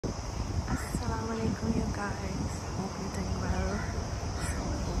welcome you guys. Hope you're doing well. So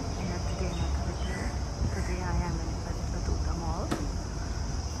today another video. Today I am in the DubaiMall.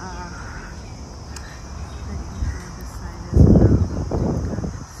 I can show this side as well.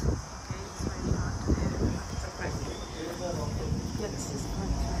 Okay, so I'm not there. Let's just go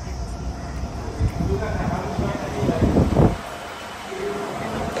inside and see.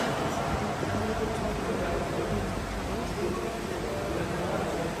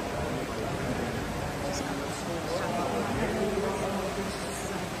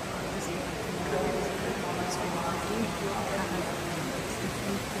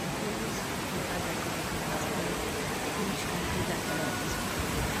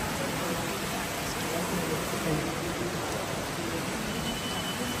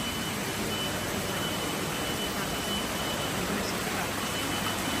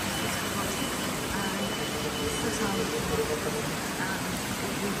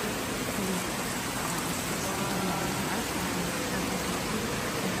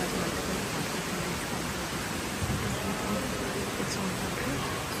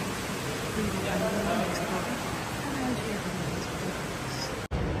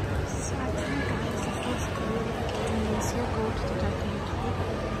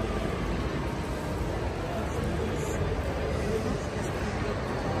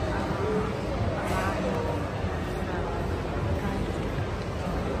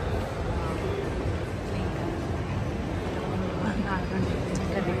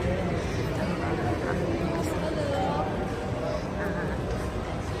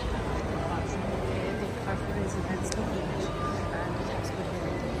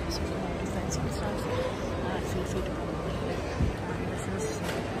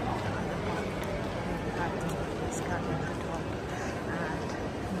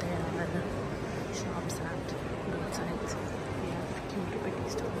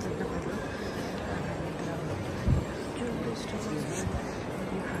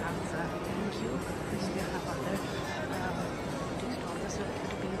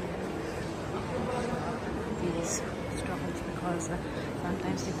 Because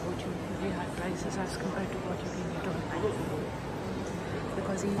sometimes they quote you really high prices as compared to what you can get online,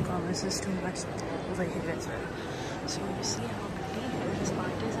 because e-commerce is too much over here as well. So you see how pretty this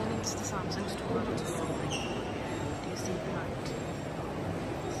part is, and it's the Samsung store, which is so pretty. Do you see the light?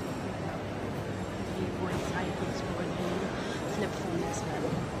 So we go inside this door and flip phone as well.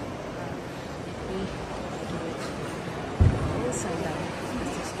 Let me do it this and that.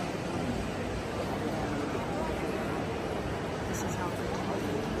 This is how it is.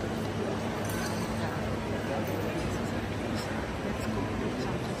 Let's go to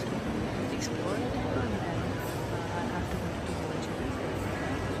Samsung store, explore it, and then I have to go to the BurjKhalifa.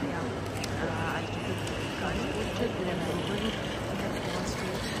 Yeah, I'll keep it posted when I'm doing it. Let's go on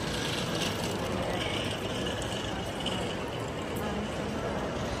stage.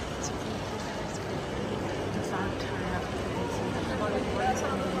 The fact I have to see the quality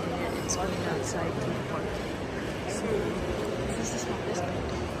and it's going outside to the parking. So this is the smallest bit.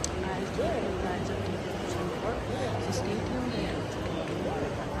 I'll keep you guys updated some more. So stay tuned and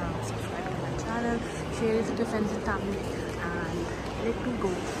subscribe to my channel, share it with your friends and family, and let me go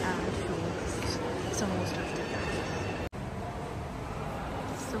and show some more stuff to you.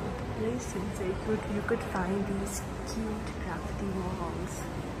 So the place is very good. You could find these cute graffiti walls,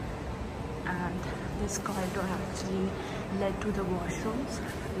 and this corridor actually led to the washrooms,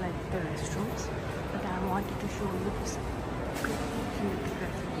 like the restrooms. But I wanted to show you this pretty cute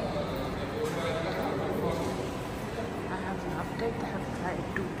graffiti. I have loved it. I have tried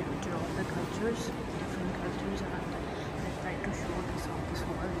to capture all the cultures, different cultures, and I tried to show this on this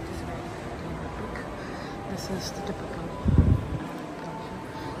wall, which is very epic. This is the typical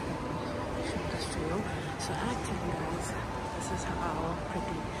show this to you. So actually guys, this is how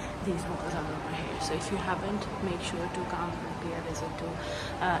pretty these walls are over here. So if you haven't, make sure to come and pay a visit to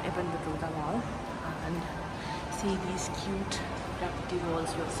even the DubaiMall and see these cute graffiti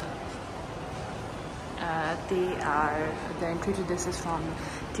walls yourself. The entry to this is from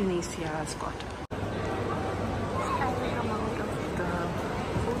Tunisia's quarter. I will come out of the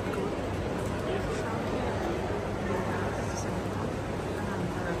food court.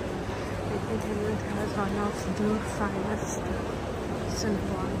 It has one of the finest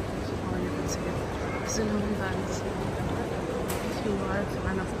cinnamon, or you can say cinnamon buns. If you are a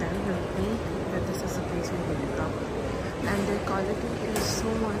fan of them, you will think that this is the place you need to come. And their quality is so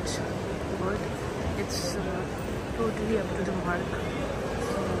much good. It's totally up to the mark.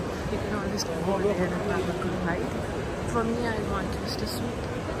 So you can always go over there and have a good night. For me, I want just a soup,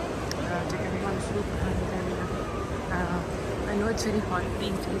 chicken one soup, and then I know it's very hot,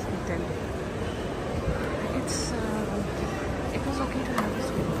 please then it was okay to have a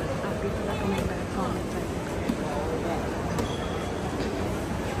school. People are coming back from it.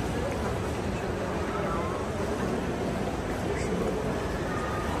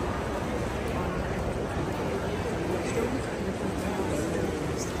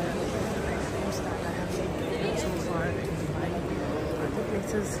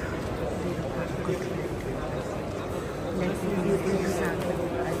 Places they don't have good rent. Let me give you an example.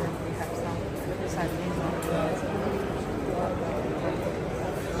 I know they have some Sundays on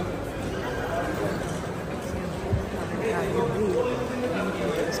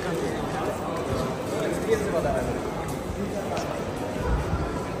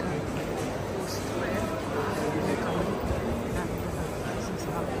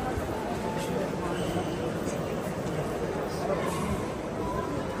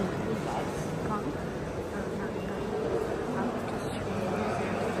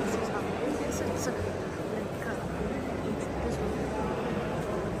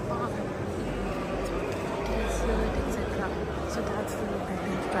so that's the look I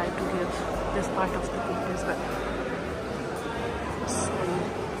can try to give this part of the book as well. So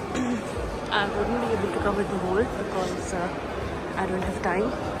I wouldn't be able to cover the whole because I don't have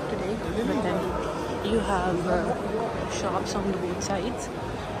time today, but then you have shops on the both sides,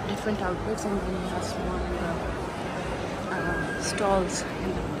 different outlets, and then you have small stalls in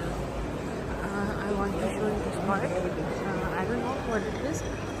the middle. I want to show you this part. I don't know what it is.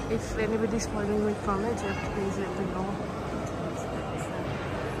 If anybody's following me from Egypt, please let me know.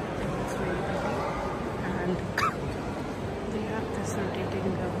 It's really pretty. And they have this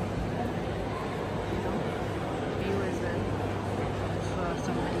rotating view as well for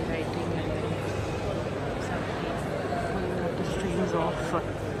somebody writing and then somebody pulling out the strings off.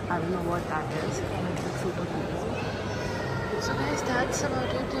 I don't know what that is, but it looks super cool. So guys, that's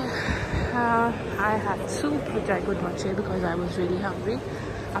about it. I had soup, which I could not share because I was really hungry.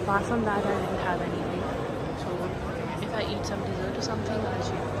 Apart from that, I didn't have anything. So if I eat some dessert or something, I'll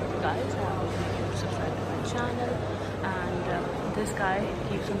share it with you guys. I will make you subscribe to my channel. And this guy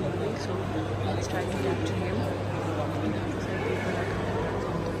keeps on moving, so let's try to capture him. And as I said, people are coming back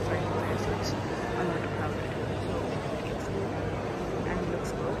from the Friday, so it's a lot crowded. So it's good and it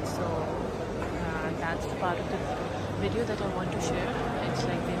looks good. So that's the part of the video that I want to share. It's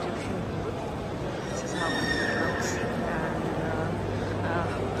like the Egyptian food. This is how it looks.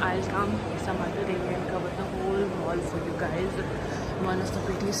 I'll come some other day and cover the whole mall for you guys. One of the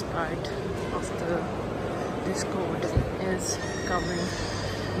prettiest part of this coat is covering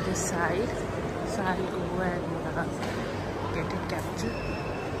this side, so I'll go and get it captured.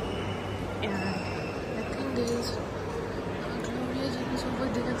 And the thing is, Gloria is over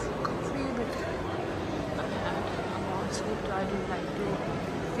there for coffee, but I had a more sleep, so I don't like to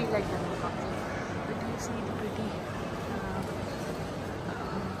feel like having coffee. But you see the pretty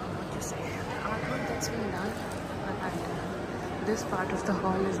artwork that's been done, and this part of the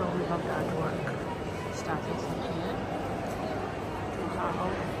hall is all about artwork, starting from here to how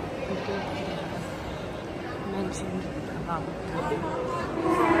people have mentioned about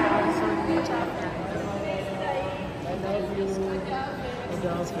also the chapter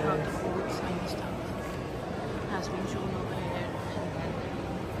how the foods and stuff has been shown over here. And then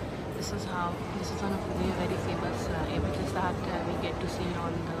this is one of the very famous images that we get to see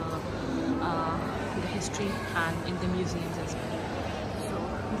on the history and in the museums as well. So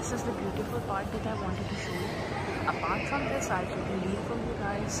this is the beautiful part that I wanted to show you. Apart from this, I'll take a leave from you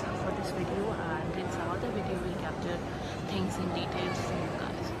guys for this video, and in some other video we'll capture things in details for you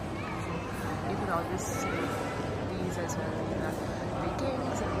guys. So you could always see these as well, the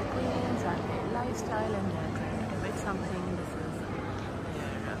kings and the queens and their lifestyle, and they're trying to depict something. This is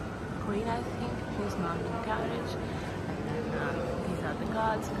their queen, I think, who's mounting carriage, and then these are the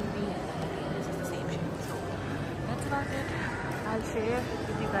guards maybe, and then this is the same shape. So that's about it. I'll share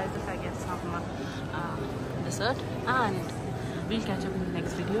with you guys if I get some dessert, and we'll catch up in the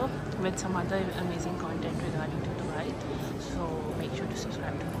next video with some other amazing content regarding to Dubai. So make sure to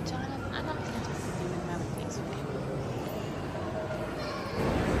subscribe to my channel, and I'll catch up with you in my next video.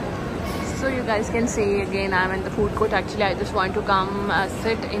 So you guys can see again, I'm in the food court. Actually, I just want to come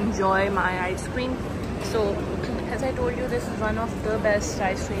sit, enjoy my ice cream. So as I told you, this is one of the best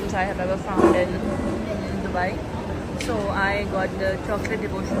ice creams I have ever found in Dubai. So I got the chocolate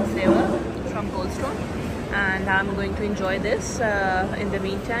devotion flavor from Cold Stone, and I'm going to enjoy this in the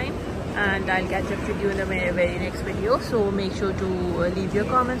meantime, and I'll catch up with you in the very next video. So make sure to leave your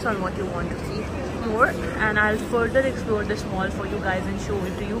comments on what you want to see more, and I'll further explore this mall for you guys and show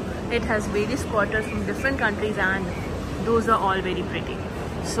it to you. It has various quarters from different countries, and those are all very pretty.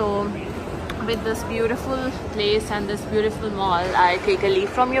 So with this beautiful place and this beautiful mall, I take a leave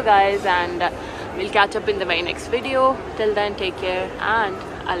from you guys, and we'll catch up in the very next video. Till then, take care and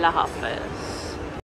Allah Hafiz.